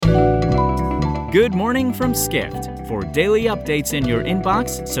Good morning from Skift. For daily updates in your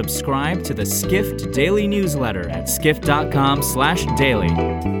inbox, subscribe to the Skift Daily newsletter at skift.com/daily.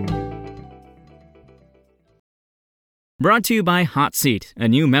 Brought to you by Hot Seat, a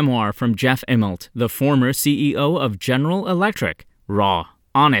new memoir from Jeff Immelt, the former CEO of General Electric. Raw,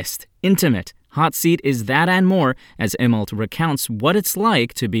 honest, intimate. Hot Seat is that and more as Immelt recounts what it's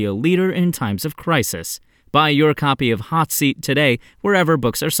like to be a leader in times of crisis. Buy your copy of Hot Seat today wherever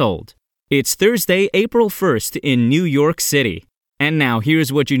books are sold. It's Thursday, April 1st in New York City. And now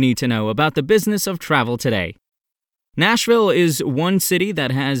here's what you need to know about the business of travel today. Nashville is one city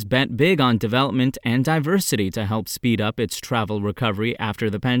that has bet big on development and diversity to help speed up its travel recovery after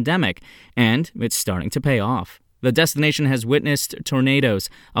the pandemic, and it's starting to pay off. The destination has witnessed tornadoes,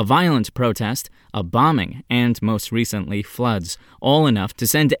 a violent protest, a bombing, and most recently floods, all enough to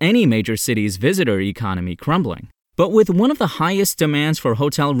send any major city's visitor economy crumbling. But with one of the highest demands for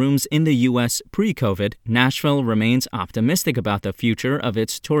hotel rooms in the U.S. pre-COVID, Nashville remains optimistic about the future of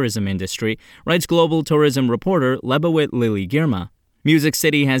its tourism industry, writes global tourism reporter Lebowit Lily Girma. Music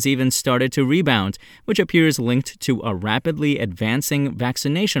City has even started to rebound, which appears linked to a rapidly advancing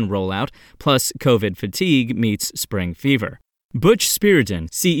vaccination rollout, plus COVID fatigue meets spring fever. Butch Spiriton,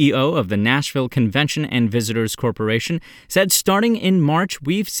 CEO of the Nashville Convention and Visitors Corporation, said starting in March,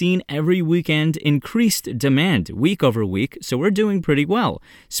 we've seen every weekend increased demand week over week, so we're doing pretty well.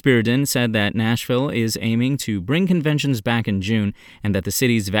 Spiriton said that Nashville is aiming to bring conventions back in June and that the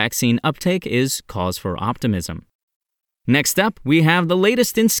city's vaccine uptake is cause for optimism. Next up, we have the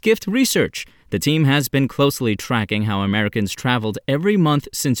latest in Skift research. The team has been closely tracking how Americans traveled every month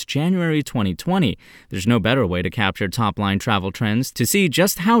since January 2020. There's no better way to capture top-line travel trends to see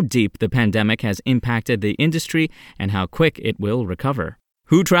just how deep the pandemic has impacted the industry and how quick it will recover.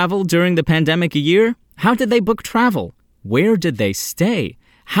 Who traveled during the pandemic a year? How did they book travel? Where did they stay?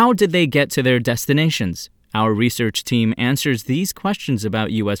 How did they get to their destinations? Our research team answers these questions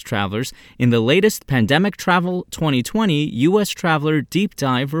about U.S. travelers in the latest Pandemic Travel 2020 U.S. Traveler Deep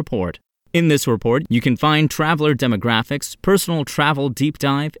Dive report. In this report, you can find traveler demographics, personal travel deep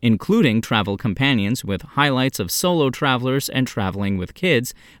dive, including travel companions with highlights of solo travelers and traveling with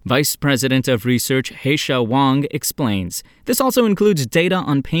kids. Vice President of Research Heisha Wang explains. This also includes data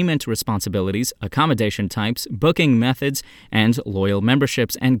on payment responsibilities, accommodation types, booking methods, and loyal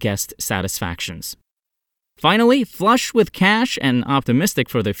memberships and guest satisfactions. Finally, flush with cash and optimistic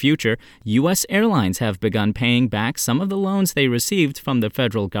for the future, U.S. airlines have begun paying back some of the loans they received from the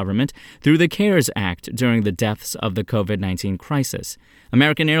federal government through the CARES Act during the depths of the COVID-19 crisis.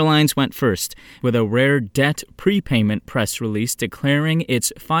 American Airlines went first, with a rare debt prepayment press release declaring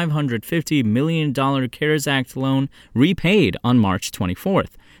its $550 million CARES Act loan repaid on March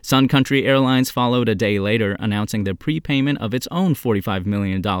 24th. Sun Country Airlines followed a day later, announcing the prepayment of its own $45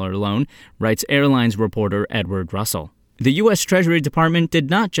 million loan, writes airlines reporter Edward Russell. The U.S. Treasury Department did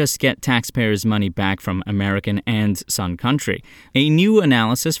not just get taxpayers' money back from American and Sun Country. A new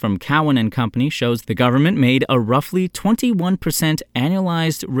analysis from Cowen & Company shows the government made a roughly 21%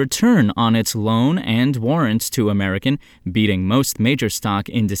 annualized return on its loan and warrants to American, beating most major stock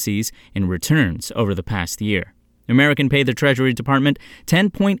indices in returns over the past year. American paid the Treasury Department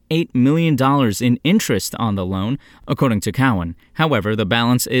 $10.8 million in interest on the loan, according to Cowen. However, the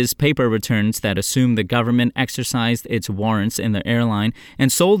balance is paper returns that assume the government exercised its warrants in the airline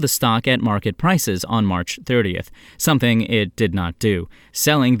and sold the stock at market prices on March 30th, something it did not do.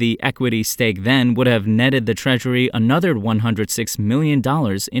 Selling the equity stake then would have netted the Treasury another $106 million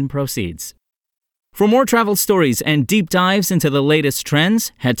in proceeds. For more travel stories and deep dives into the latest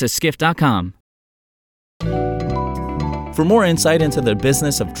trends, head to skift.com. For more insight into the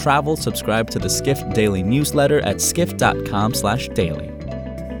business of travel, subscribe to the Skift Daily newsletter at skift.com/daily.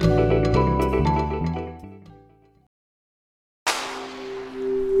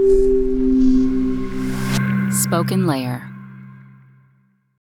 Spoken Layer.